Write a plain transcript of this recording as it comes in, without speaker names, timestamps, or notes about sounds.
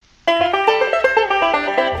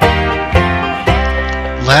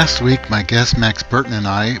Last week, my guest Max Burton and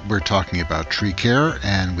I were talking about tree care,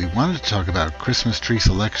 and we wanted to talk about Christmas tree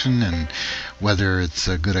selection and whether it's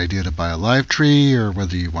a good idea to buy a live tree or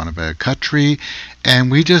whether you want to buy a cut tree, and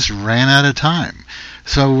we just ran out of time.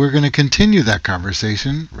 So we're going to continue that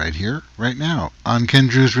conversation right here, right now, on Ken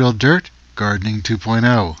Drew's Real Dirt, Gardening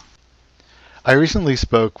 2.0. I recently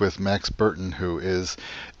spoke with Max Burton, who is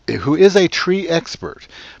a tree expert.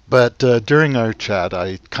 But during our chat,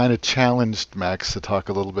 I kind of challenged Max to talk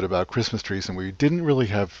a little bit about Christmas trees, and we didn't really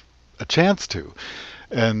have a chance to.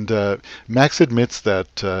 And Max admits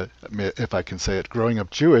that, if I can say it, growing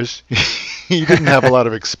up Jewish, he didn't have a lot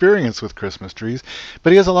of experience with Christmas trees,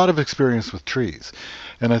 but he has a lot of experience with trees.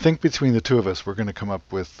 And I think between the two of us, we're going to come up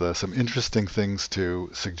with some interesting things to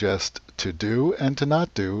suggest to do and to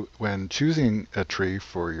not do when choosing a tree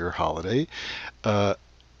for your holiday.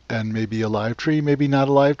 And maybe a live tree, maybe not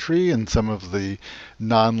a live tree, and some of the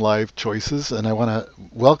non-live choices. And I want to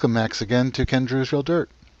welcome Max again to Ken Drew's Real Dirt.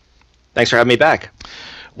 Thanks for having me back.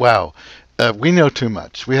 Wow. We know too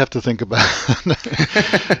much. We have to think about, on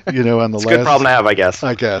the it's a good problem to have, I guess.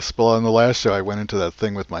 Well, on the last show, I went into that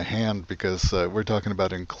thing with my hand because we're talking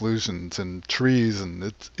about inclusions and trees,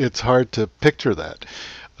 and it's hard to picture that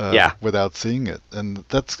without seeing it. And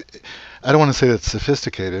that's, I don't want to say that's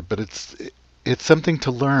sophisticated, but it's something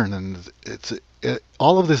to learn, and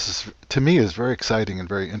all of this is, to me, is very exciting and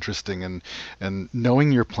very interesting, and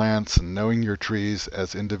knowing your plants and knowing your trees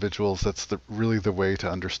as individuals, that's really the way to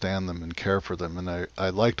understand them and care for them. And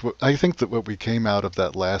I think that what we came out of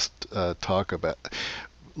that last talk about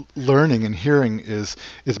learning and hearing is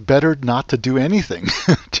better not to do anything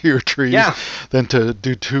to your trees than to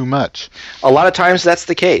do too much. A lot of times that's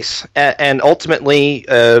the case, and ultimately,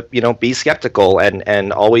 be skeptical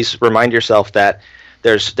and always remind yourself that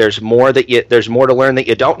there's more to learn that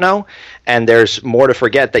you don't know, and there's more to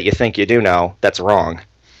forget that you think you do know. That's wrong.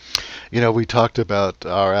 We talked about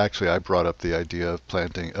I brought up the idea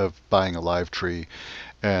of buying a live tree,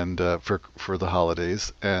 and for the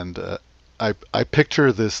holidays, and I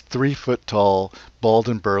picture this 3-foot tall balled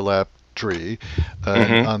and burlap tree.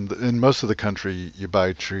 In most of the country, you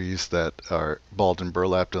buy trees that are balled and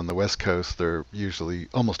burlapped. On the West Coast, they're usually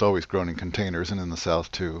almost always grown in containers, and in the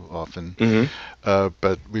South too, often.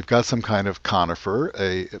 But we've got some kind of conifer.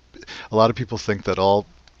 A lot of people think that all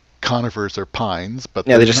conifers are pines, but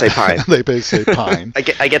they just say pine. They say pine.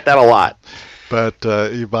 I get that a lot. But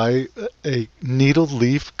you buy a needle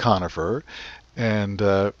leaf conifer, and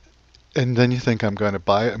then you think, I'm going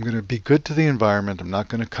to be good to the environment. I'm not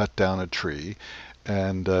going to cut down a tree.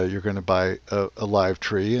 And you're going to buy a live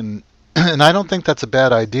tree. And I don't think that's a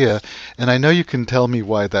bad idea. And I know you can tell me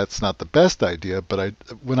why that's not the best idea. But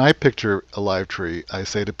when I picture a live tree, I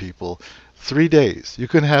say to people, 3 days. You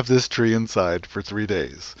can have this tree inside for 3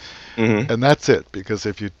 days. And that's it. Because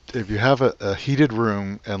if you have a heated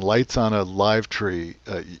room and lights on a live tree,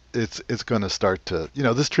 it's going to start to,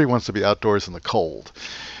 this tree wants to be outdoors in the cold.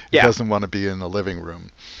 It doesn't want to be in the living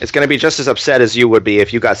room. It's going to be just as upset as you would be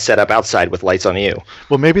if you got set up outside with lights on you.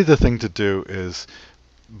 Well, maybe the thing to do is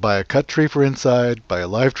buy a cut tree for inside, buy a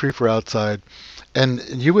live tree for outside, and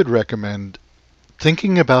you would recommend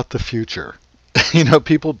thinking about the future.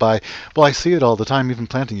 People buy, I see it all the time, even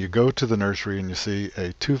planting. You go to the nursery and you see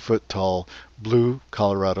a 2-foot tall blue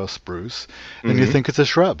Colorado spruce, and you think it's a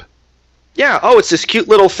shrub. Yeah, it's this cute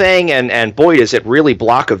little thing, and boy, does it really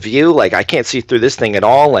block a view. Like, I can't see through this thing at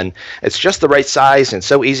all, and it's just the right size and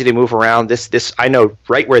so easy to move around. This I know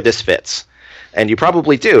right where this fits. And you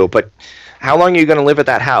probably do, but how long are you going to live at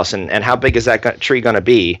that house, and how big is that tree going to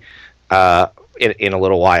be in a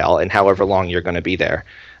little while, and however long you're going to be there?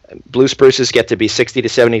 Blue spruces get to be 60 to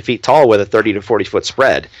 70 feet tall with a 30 to 40 foot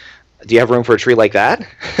spread. Do you have room for a tree like that?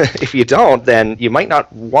 If you don't, then you might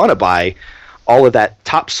not want to buy all of that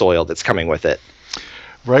topsoil that's coming with it.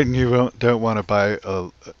 Right, and you don't want to buy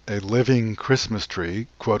a living Christmas tree,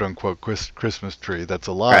 quote unquote Christmas tree that's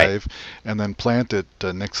alive, and then plant it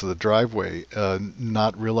next to the driveway,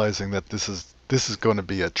 not realizing that this is going to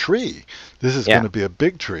be a tree. This is going to be a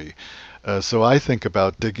big tree. So I think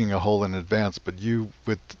about digging a hole in advance, but you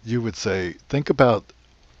would say think about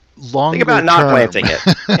longer Think about not planting it.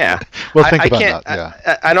 Yeah. Well, think about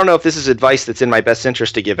that. I don't know if this is advice that's in my best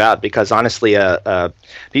interest to give out, because honestly,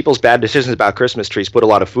 people's bad decisions about Christmas trees put a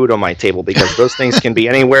lot of food on my table, because those things can be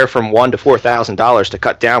anywhere from $1,000 to $4,000 to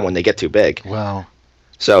cut down when they get too big. Wow.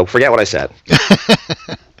 So forget what I said.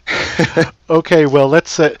 Okay. Well,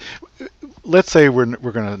 let's say we're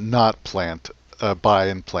going to not buy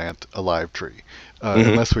and plant a live tree.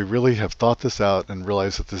 unless we really have thought this out and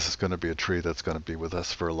realize that this is going to be a tree that's going to be with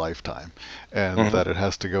us for a lifetime, and that it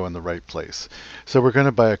has to go in the right place. So we're going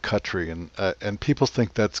to buy a cut tree, and people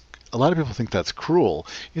think that's a lot of people think that's cruel.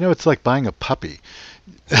 You know, it's like buying a puppy.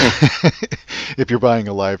 If you're buying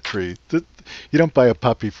a live tree, you don't buy a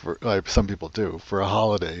puppy for, like some people do, for a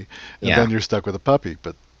holiday, and then you're stuck with a puppy.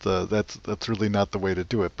 But that's really not the way to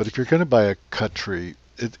do it. But if you're going to buy a cut tree,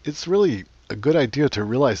 it's really a good idea to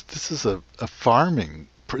realize this is a farming.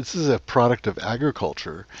 This is a product of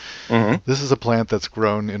agriculture. This is a plant that's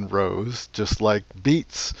grown in rows, just like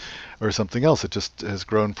beets or something else. It just has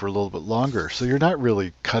grown for a little bit longer. So you're not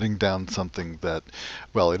really cutting down something that,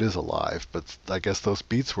 well, it is alive, but I guess those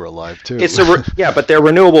beets were alive too. Yeah, but they're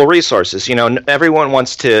renewable resources. You know, everyone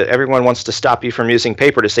wants to stop you from using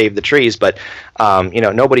paper to save the trees, but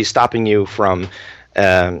nobody's stopping you from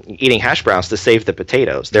eating hash browns to save the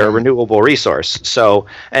potatoes. They're a renewable resource. So,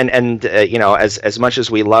 as much as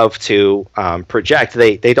we love to project,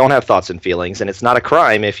 they don't have thoughts and feelings, and it's not a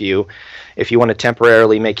crime if you want to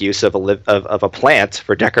temporarily make use of a plant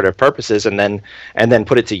for decorative purposes and then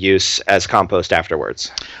put it to use as compost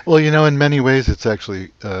afterwards. Well, in many ways, it's actually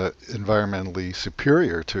environmentally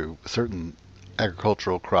superior to certain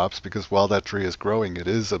agricultural crops, because while that tree is growing, it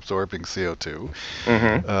is absorbing CO2,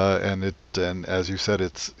 and as you said,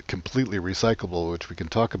 it's completely recyclable, which we can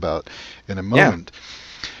talk about in a moment.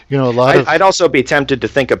 I'd also be tempted to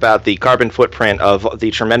think about the carbon footprint of the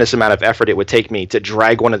tremendous amount of effort it would take me to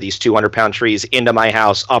drag one of these 200-pound trees into my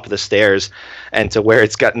house, up the stairs, and to where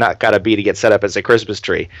it's got to be to get set up as a Christmas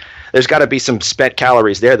tree. There's got to be some spent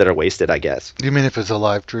calories there that are wasted, I guess. You mean if it's a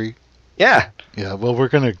live tree? Yeah. Yeah. Well, we're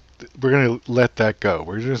gonna let that go.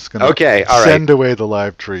 We're just gonna all send away the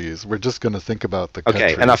live trees. We're just gonna think about the cut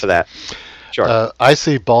trees. Enough of that. Sure. I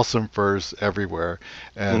see balsam firs everywhere,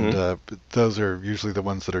 and those are usually the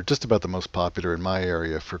ones that are just about the most popular in my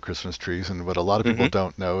area for Christmas trees. And what a lot of people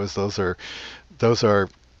don't know is those are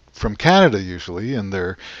from Canada usually, and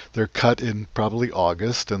they're cut in probably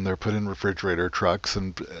August, and they're put in refrigerator trucks,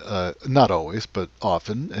 and not always, but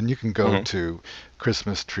often. And you can go to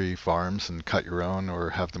Christmas tree farms and cut your own,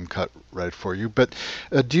 or have them cut right for you. But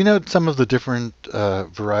do you know some of the different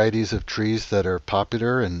varieties of trees that are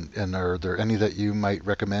popular, and are there any that you might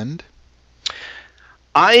recommend?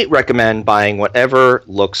 I recommend buying whatever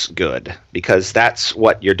looks good, because that's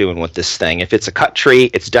what you're doing with this thing. If it's a cut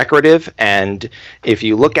tree, it's decorative, and if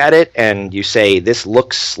you look at it and you say, this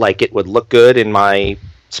looks like it would look good in my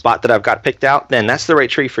spot that I've got picked out, then that's the right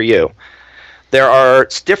tree for you. There are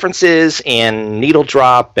differences in needle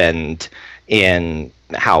drop and in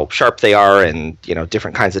how sharp they are, and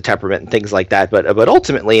different kinds of temperament and things like that. But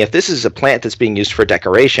ultimately, if this is a plant that's being used for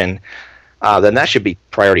decoration, then that should be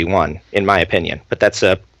priority one, in my opinion. But that's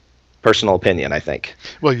a personal opinion, I think.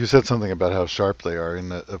 Well, you said something about how sharp they are.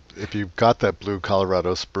 If you've got that blue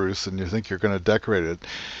Colorado spruce and you think you're going to decorate it,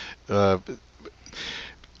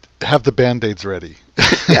 have the Band-Aids ready.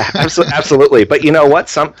 Yeah, absolutely. But you know what?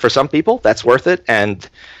 For some people, that's worth it, and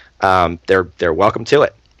they're welcome to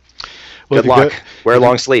it. Well, good luck. Wear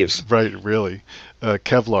long sleeves. Right, really.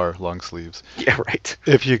 Kevlar long sleeves. Yeah, right.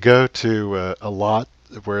 If you go to a lot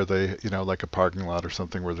where they, like a parking lot or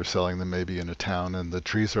something where they're selling them maybe in a town and the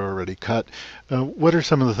trees are already cut, what are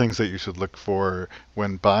some of the things that you should look for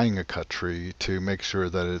when buying a cut tree to make sure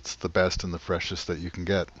that it's the best and the freshest that you can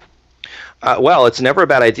get? Well, it's never a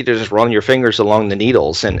bad idea to just run your fingers along the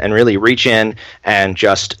needles and really reach in and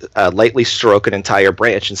just lightly stroke an entire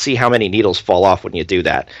branch and see how many needles fall off when you do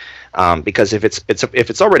that. Because if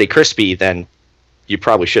it's already crispy, then you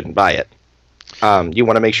probably shouldn't buy it. You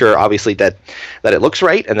want to make sure, obviously, that it looks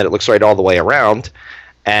right, and that it looks right all the way around,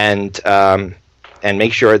 and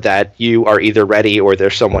make sure that you are either ready or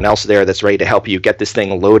there's someone else there that's ready to help you get this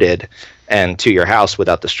thing loaded and to your house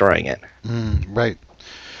without destroying it. Right.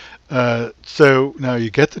 So now you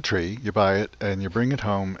get the tree, you buy it, and you bring it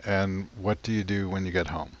home, and what do you do when you get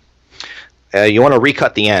home? You want to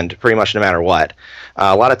recut the end, pretty much no matter what.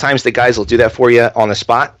 A lot of times the guys will do that for you on the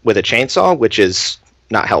spot with a chainsaw, which is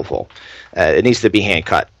not helpful. It needs to be hand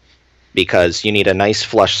cut, because you need a nice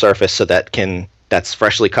flush surface that's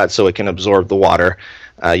freshly cut, so it can absorb the water.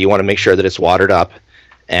 You want to make sure that it's watered up,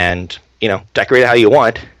 and decorate it how you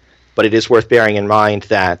want. But it is worth bearing in mind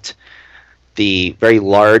that the very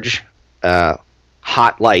large,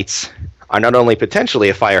 hot lights are not only potentially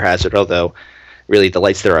a fire hazard, although really the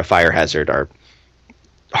lights that are a fire hazard are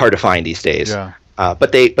hard to find these days. Yeah.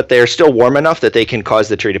 But they're still warm enough that they can cause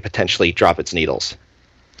the tree to potentially drop its needles.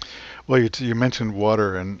 Well, you mentioned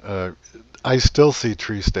water, and I still see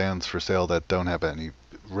tree stands for sale that don't have any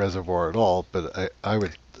reservoir at all. But I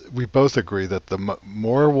would we both agree that the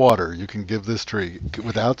more water you can give this tree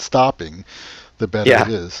without stopping, the better Yeah, it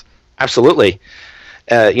is. absolutely.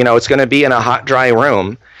 It's going to be in a hot, dry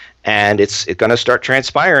room, and it's going to start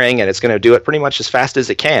transpiring, and it's going to do it pretty much as fast as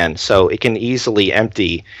it can. So it can easily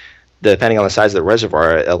empty, depending on the size of the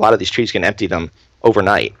reservoir. A lot of these trees can empty them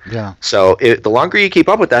overnight. Yeah. So the longer you keep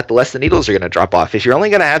up with that, the less the needles are going to drop off. If you're only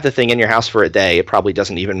going to have the thing in your house for a day, it probably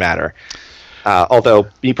doesn't even matter. Although,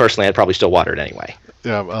 me personally, I'd probably still water it anyway.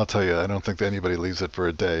 Yeah, I'll tell you, I don't think that anybody leaves it for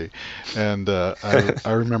a day. And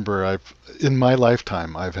I remember in my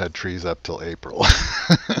lifetime, I've had trees up till April,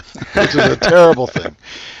 which is a terrible thing.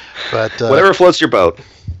 But whatever floats your boat.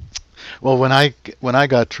 Well, when I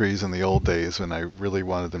got trees in the old days, when I really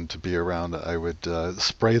wanted them to be around, I would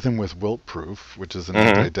spray them with wilt-proof, which is an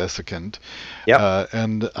anti-desiccant. Yep.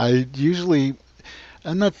 And I usually,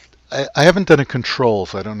 I haven't done a control,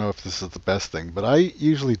 so I don't know if this is the best thing, but I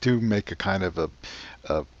usually do make a kind of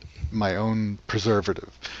my own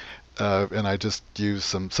preservative. And I just use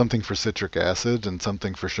something for citric acid and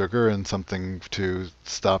something for sugar and something to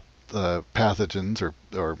stop pathogens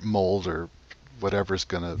or mold or whatever's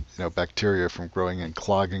going to, bacteria from growing and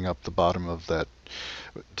clogging up the bottom of that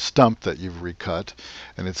stump that you've recut,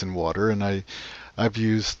 and it's in water. And I've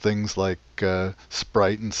used things like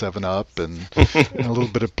Sprite and 7-Up and a little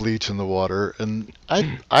bit of bleach in the water, and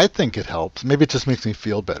I think it helps. Maybe it just makes me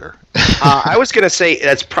feel better. I was going to say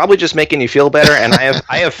that's probably just making you feel better, and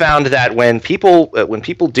I have found that when people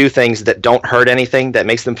do things that don't hurt anything that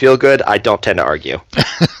makes them feel good, I don't tend to argue.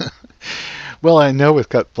 Well, I know with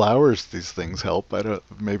cut flowers these things help.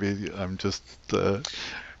 Maybe I'm just.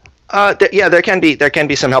 Yeah, there can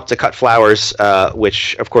be some help to cut flowers,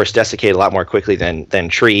 which of course desiccate a lot more quickly than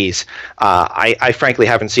trees. I frankly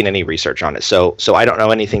haven't seen any research on it, so I don't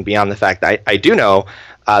know anything beyond the fact that I do know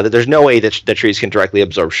that there's no way that trees can directly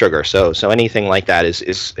absorb sugar. So anything like that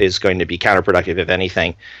is going to be counterproductive, if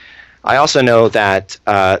anything. I also know that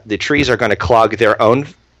the trees are going to clog their own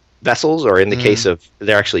vessels, or in the case of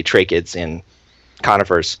they're actually tracheids in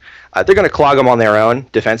conifers, they're going to clog them on their own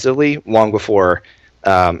defensively long before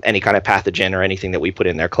any kind of pathogen or anything that we put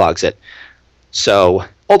in there clogs it. So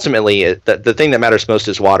ultimately, the thing that matters most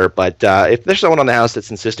is water. But if there's someone on the house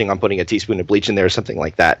that's insisting on putting a teaspoon of bleach in there or something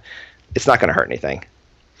like that, it's not going to hurt anything.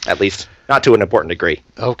 At least not to an important degree.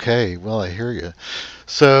 Okay, well, I hear you.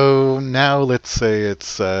 So now let's say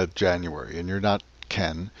it's January and you're not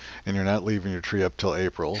Ken, and you're not leaving your tree up till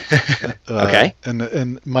April. Okay.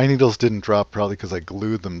 And my needles didn't drop probably because I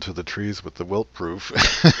glued them to the trees with the wilt-proof.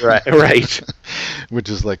 Right. Which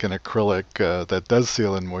is like an acrylic that does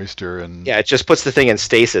seal in moisture. And yeah, it just puts the thing in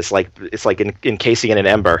stasis, like it's like encasing in an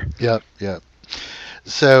ember. Yep.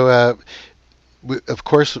 So, of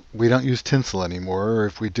course, we don't use tinsel anymore, or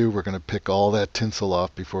if we do, we're going to pick all that tinsel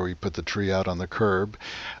off before we put the tree out on the curb.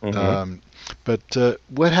 But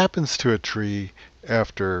what happens to a tree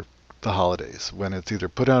after the holidays, when it's either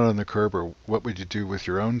put out on the curb, or what would you do with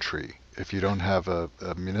your own tree if you don't have a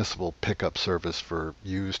municipal pickup service for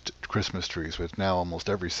used Christmas trees, which now almost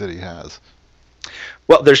every city has?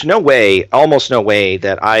 Well, there's almost no way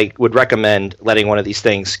that I would recommend letting one of these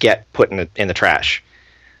things get put in the trash,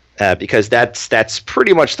 because that's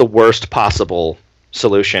pretty much the worst possible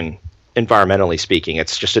solution, environmentally speaking.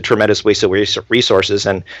 It's just a tremendous waste of resources,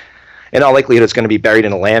 and in all likelihood, it's going to be buried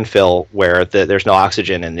in a landfill where there's no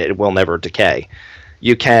oxygen and it will never decay.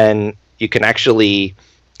 You can actually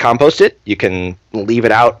compost it. You can leave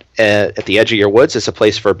it out at the edge of your woods as a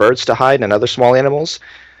place for birds to hide and other small animals.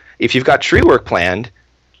 If you've got tree work planned,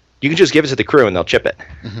 you can just give it to the crew and they'll chip it.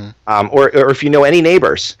 Or if you know any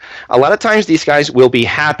neighbors, a lot of times these guys will be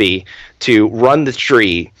happy to run the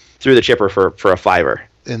tree through the chipper for a $5.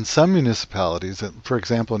 In some municipalities, for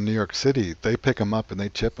example, in New York City, they pick them up and they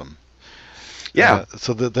chip them. Yeah.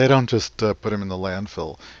 So that they don't just put them in the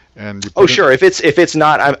landfill. And sure. If it's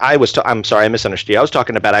not, I'm sorry, I misunderstood you. I was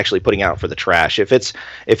talking about actually putting out for the trash. If it's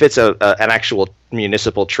an actual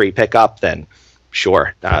municipal tree pickup, then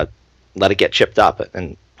sure, let it get chipped up,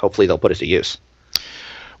 and hopefully they'll put it to use.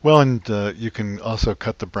 Well, and you can also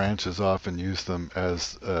cut the branches off and use them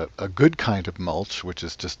as a good kind of mulch, which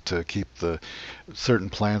is just to keep the certain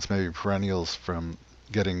plants, maybe perennials, from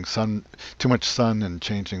getting too much sun and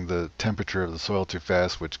changing the temperature of the soil too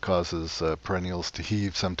fast, which causes perennials to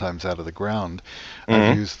heave sometimes out of the ground.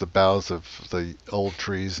 I've used the boughs of the old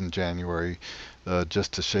trees in January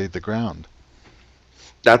just to shade the ground.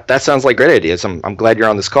 That sounds like great ideas. I'm glad you're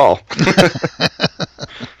on this call.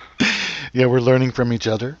 Yeah, we're learning from each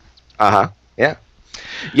other. Yeah.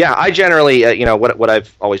 I generally, what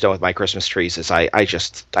I've always done with my Christmas trees is I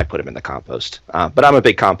put them in the compost. But I'm a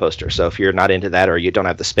big composter, so if you're not into that or you don't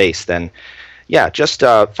have the space, then Yeah, just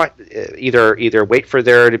either wait for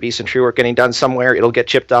there to be some tree work getting done somewhere. It'll get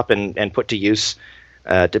chipped up and put to use,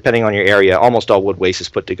 depending on your area. Almost all wood waste is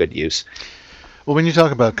put to good use. Well, when you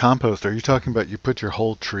talk about compost, are you talking about you put your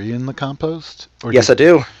whole tree in the compost? Or Yes, I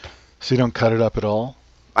do. So you don't cut it up at all?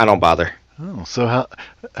 I don't bother. Oh, so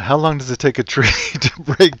how long does it take a tree to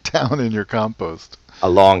break down in your compost? A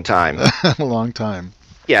long time. A long time.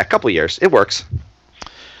 Yeah, a couple years. It works.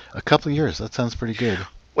 A couple of years. That sounds pretty good.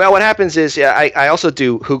 Well, what happens is, I also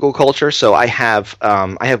do hugelkultur, so I have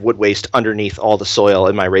wood waste underneath all the soil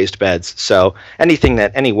in my raised beds. So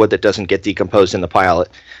any wood that doesn't get decomposed in the pile,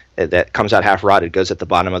 that comes out half rotted, goes at the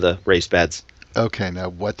bottom of the raised beds. Okay, now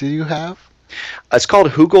what do you have? It's called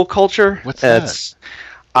hugelkultur. What's that?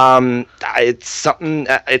 It's something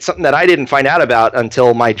that I didn't find out about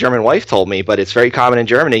until my German wife told me, but it's very common in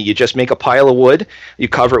Germany. You just make a pile of wood, you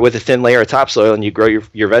cover it with a thin layer of topsoil, and you grow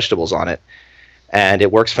your vegetables on it. And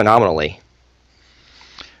it works phenomenally.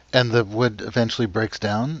 And the wood eventually breaks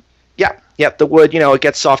down? Yeah. The wood, it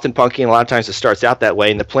gets soft and punky, and a lot of times it starts out that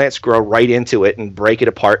way, and the plants grow right into it and break it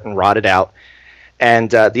apart and rot it out. And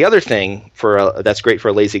the other thing that's great for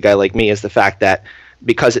a lazy guy like me is the fact that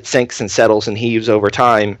because it sinks and settles and heaves over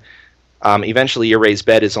time, eventually your raised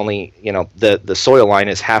bed is only, the soil line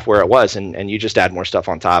is half where it was, and you just add more stuff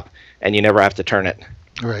on top, and you never have to turn it.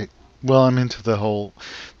 Right. Well, I'm into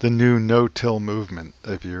the new no-till movement,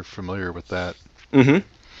 if you're familiar with that. Mm-hmm.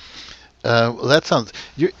 Well, that sounds...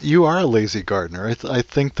 You are a lazy gardener. I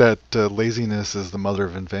think that laziness is the mother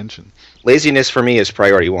of invention. Laziness for me is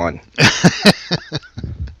priority one.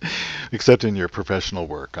 Except in your professional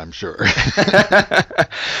work, I'm sure.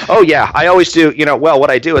 Oh, yeah. I always do. What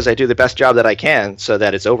I do is I do the best job that I can so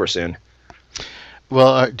that it's over soon.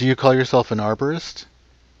 Well, do you call yourself an arborist?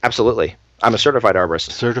 Absolutely. I'm a certified arborist.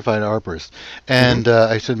 Certified arborist. And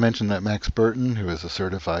I should mention that Max Burton, who is a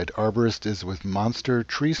certified arborist, is with Monster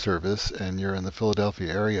Tree Service, and you're in the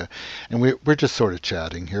Philadelphia area. And we're just sort of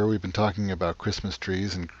chatting here. We've been talking about Christmas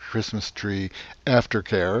trees and Christmas tree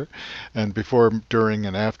aftercare, and before, during,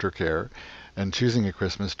 and aftercare, and choosing a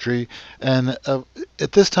Christmas tree. And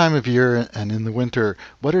at this time of year and in the winter,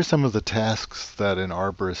 what are some of the tasks that an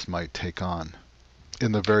arborist might take on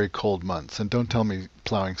in the very cold months? And don't tell me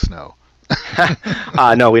plowing snow.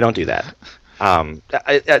 No, we don't do that.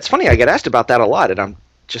 It's funny. I get asked about that a lot, and I'm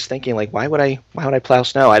just thinking, like, why would I plow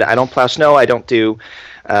snow? I don't plow snow. I don't do.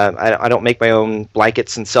 I don't make my own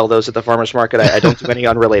blankets and sell those at the farmers market. I don't do any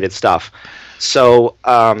unrelated stuff. So,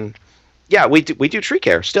 we do tree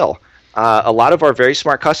care still. A lot of our very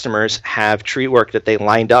smart customers have tree work that they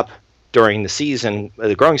lined up during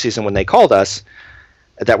the growing season when they called us,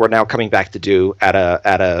 that we're now coming back to do at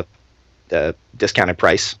a discounted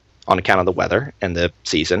price on account of the weather and the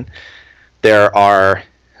season. There are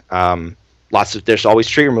there's always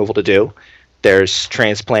tree removal to do. There's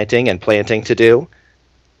transplanting and planting to do.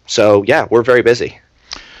 So yeah, we're very busy.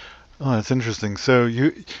 Oh, that's interesting. So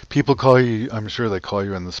people call you, I'm sure they call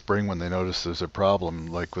you in the spring when they notice there's a problem,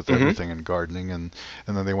 like with everything in gardening, and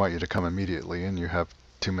then they want you to come immediately, and you have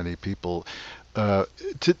too many people.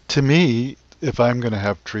 To me, if I'm going to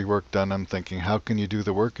have tree work done, I'm thinking, how can you do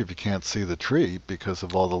the work if you can't see the tree because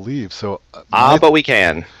of all the leaves? So but we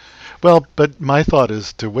can. Well, but my thought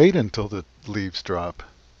is to wait until the leaves drop.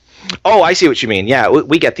 Oh, I see what you mean. Yeah,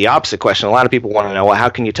 we get the opposite question. A lot of people want to know, well, how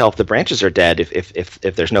can you tell if the branches are dead if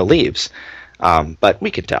there's no leaves? But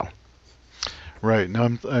we can tell. Right.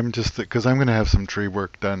 No, I'm just because I'm going to have some tree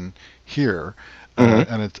work done here,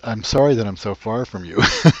 and I'm sorry that I'm so far from you.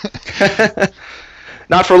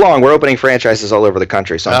 Not for long. We're opening franchises all over the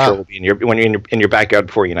country, so I'm sure we'll be in your backyard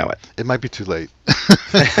before you know it. It might be too late.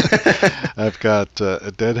 I've got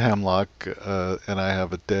a dead hemlock, and I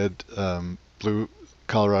have a dead blue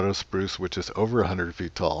Colorado spruce, which is over 100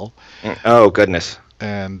 feet tall. Oh, goodness.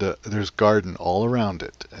 And there's garden all around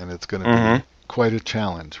it, and it's going to be quite a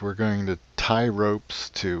challenge. We're going to tie ropes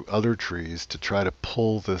to other trees to try to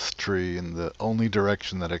pull this tree in the only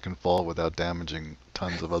direction that it can fall without damaging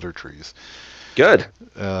tons of other trees. Good.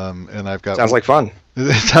 And I've got sounds like fun.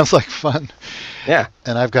 It sounds like fun. Yeah.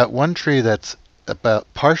 And I've got one tree that's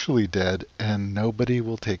about partially dead, and nobody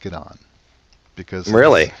will take it on because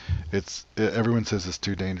really, it's everyone says it's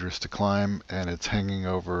too dangerous to climb, and it's hanging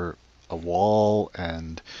over a wall,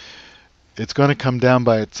 and it's going to come down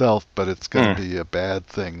by itself, but it's going to be a bad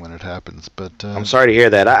thing when it happens. But I'm sorry to hear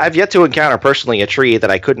that. I've yet to encounter personally a tree that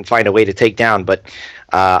I couldn't find a way to take down, but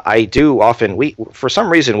I do often. For some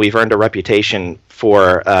reason, we've earned a reputation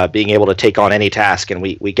for being able to take on any task, and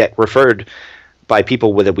we get referred by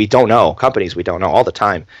people that we don't know, companies we don't know all the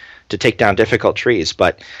time, to take down difficult trees.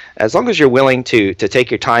 But as long as you're willing to take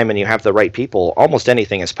your time and you have the right people, almost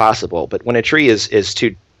anything is possible. But when a tree is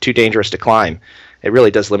too dangerous to climb, it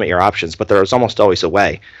really does limit your options. But there is almost always a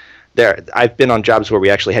way. I've been on jobs where we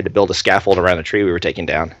actually had to build a scaffold around a tree we were taking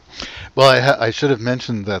down. Well, I should have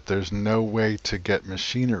mentioned that there's no way to get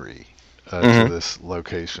machinery to this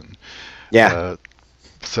location. Yeah.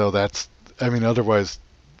 So that's, I mean, otherwise,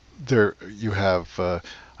 there you have,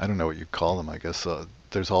 I don't know what you call them, I guess.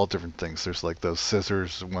 There's all different things. There's like those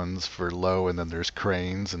scissors ones for low, and then there's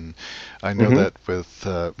cranes. And I know that with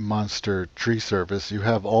Monster Tree Service, you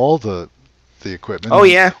have all the equipment. Oh,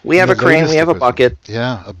 yeah. We have a crane. We have a bucket.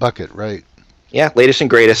 Yeah, a bucket, right. Yeah, latest and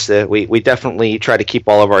greatest. We definitely try to keep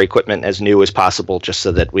all of our equipment as new as possible just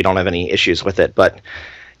so that we don't have any issues with it. But,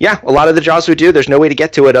 yeah, a lot of the jobs we do, there's no way to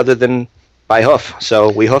get to it other than by hoof.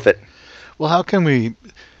 So we hoof it. Well, how can we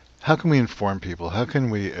inform people? How can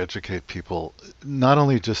we educate people, not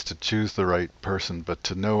only just to choose the right person, but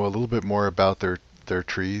to know a little bit more about their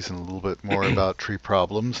trees and a little bit more about tree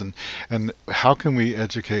problems, and how can we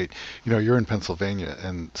educate? You're in Pennsylvania,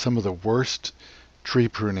 and some of the worst tree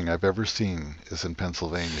pruning I've ever seen is in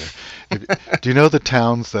Pennsylvania. Do you know the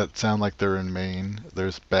towns that sound like they're in Maine?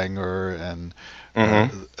 There's Bangor, and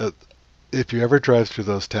if you ever drive through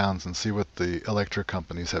those towns and see what the electric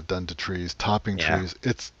companies have done to trees, topping trees,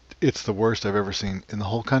 it's the worst I've ever seen in the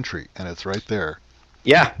whole country, and it's right there.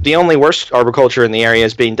 Yeah, the only worst arboriculture in the area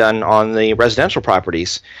is being done on the residential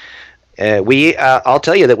properties. I'll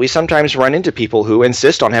tell you that we sometimes run into people who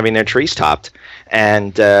insist on having their trees topped,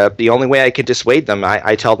 and the only way I can dissuade them,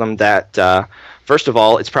 I tell them that first of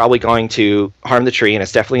all, it's probably going to harm the tree, and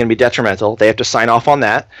it's definitely going to be detrimental. They have to sign off on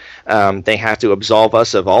that. They have to absolve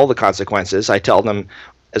us of all the consequences. I tell them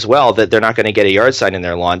as well that they're not going to get a yard sign in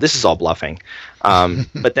their lawn. This is all bluffing.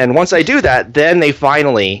 But then once I do that, then they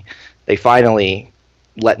finally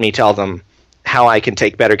let me tell them how I can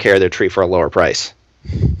take better care of their tree for a lower price.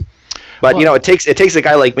 But it takes a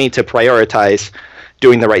guy like me to prioritize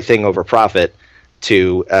doing the right thing over profit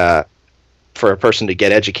for a person to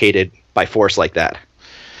get educated by force like that.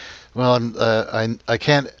 Well, I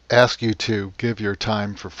can't ask you to give your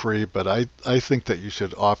time for free, but I think that you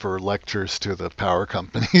should offer lectures to the power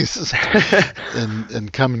companies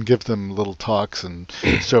and come and give them little talks and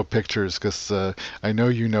show pictures, because I know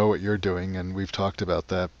you know what you're doing, and we've talked about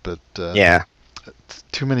that, but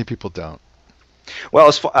too many people don't.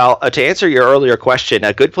 Well, to answer your earlier question,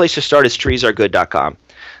 a good place to start is treesaregood.com.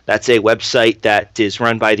 That's a website that is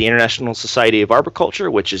run by the International Society of Arboriculture,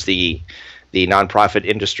 which is the nonprofit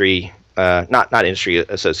industry, not industry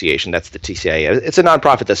association. That's the TCA. It's a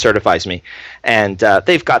nonprofit that certifies me, and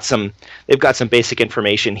they've got some basic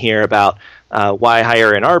information here about why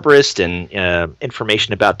hire an arborist, and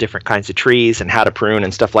information about different kinds of trees and how to prune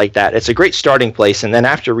and stuff like that. It's a great starting place. And then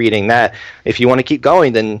after reading that, if you want to keep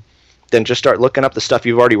going, then just start looking up the stuff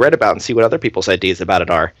you've already read about and see what other people's ideas about it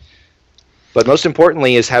are. But most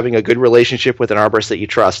importantly is having a good relationship with an arborist that you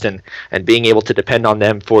trust, and being able to depend on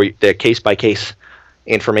them for the case-by-case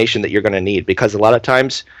information that you're going to need. Because a lot of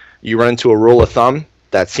times you run into a rule of thumb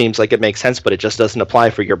that seems like it makes sense, but it just doesn't apply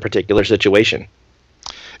for your particular situation.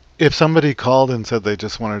 If somebody called and said they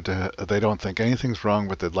just they don't think anything's wrong,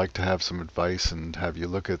 but they'd like to have some advice and have you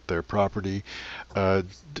look at their property,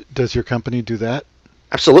 does your company do that?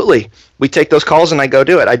 Absolutely. We take those calls and I go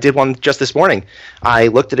do it. I did one just this morning. I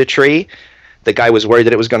looked at a tree. The guy was worried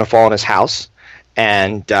that it was going to fall on his house,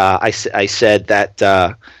 and I said that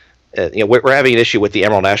we're having an issue with the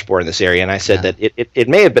emerald ash borer in this area, and I said that it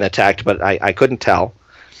may have been attacked, but I couldn't tell.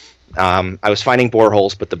 I was finding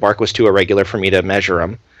boreholes, but the bark was too irregular for me to measure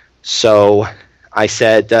them. So I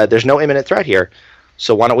said, there's no imminent threat here,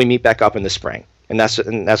 so why don't we meet back up in the spring? And that's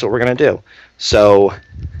what we're going to do. So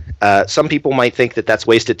some people might think that that's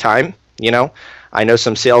wasted time. I know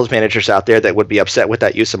some sales managers out there that would be upset with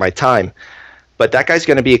that use of my time. But that guy's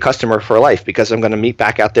going to be a customer for life, because I'm going to meet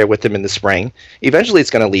back out there with him in the spring. Eventually, it's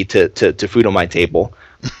going to lead to food on my table.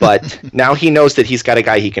 But now he knows that he's got a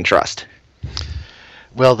guy he can trust.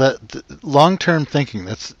 Well, the long-term thinking,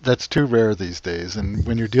 that's too rare these days. And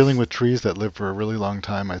when you're dealing with trees that live for a really long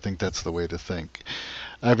time, I think that's the way to think.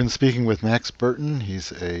 I've been speaking with Max Burton.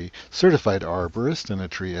 He's a certified arborist and a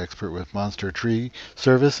tree expert with Monster Tree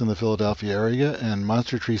Service in the Philadelphia area. And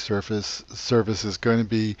Monster Tree Service is going to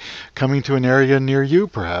be coming to an area near you,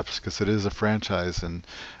 perhaps, because it is a franchise. And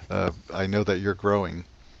I know that you're growing.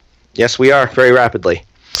 Yes, we are, very rapidly.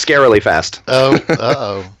 Scarily fast. Oh,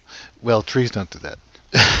 uh-oh. Well, trees don't do that.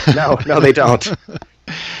 No, they don't.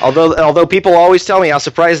 Although people always tell me how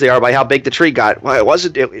surprised they are by how big the tree got. Well, it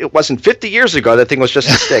wasn't 50 years ago. That thing was just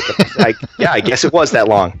a stick. I guess it was that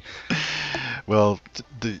long. Well,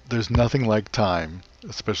 there's nothing like time,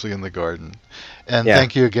 especially in the garden. And Yeah.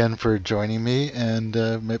 thank you again for joining me, and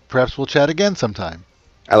perhaps we'll chat again sometime.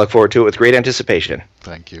 I look forward to it with great anticipation.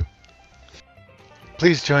 Thank you.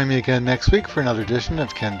 Please join me again next week for another edition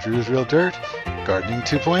of Ken Drew's Real Dirt, Gardening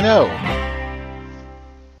 2.0.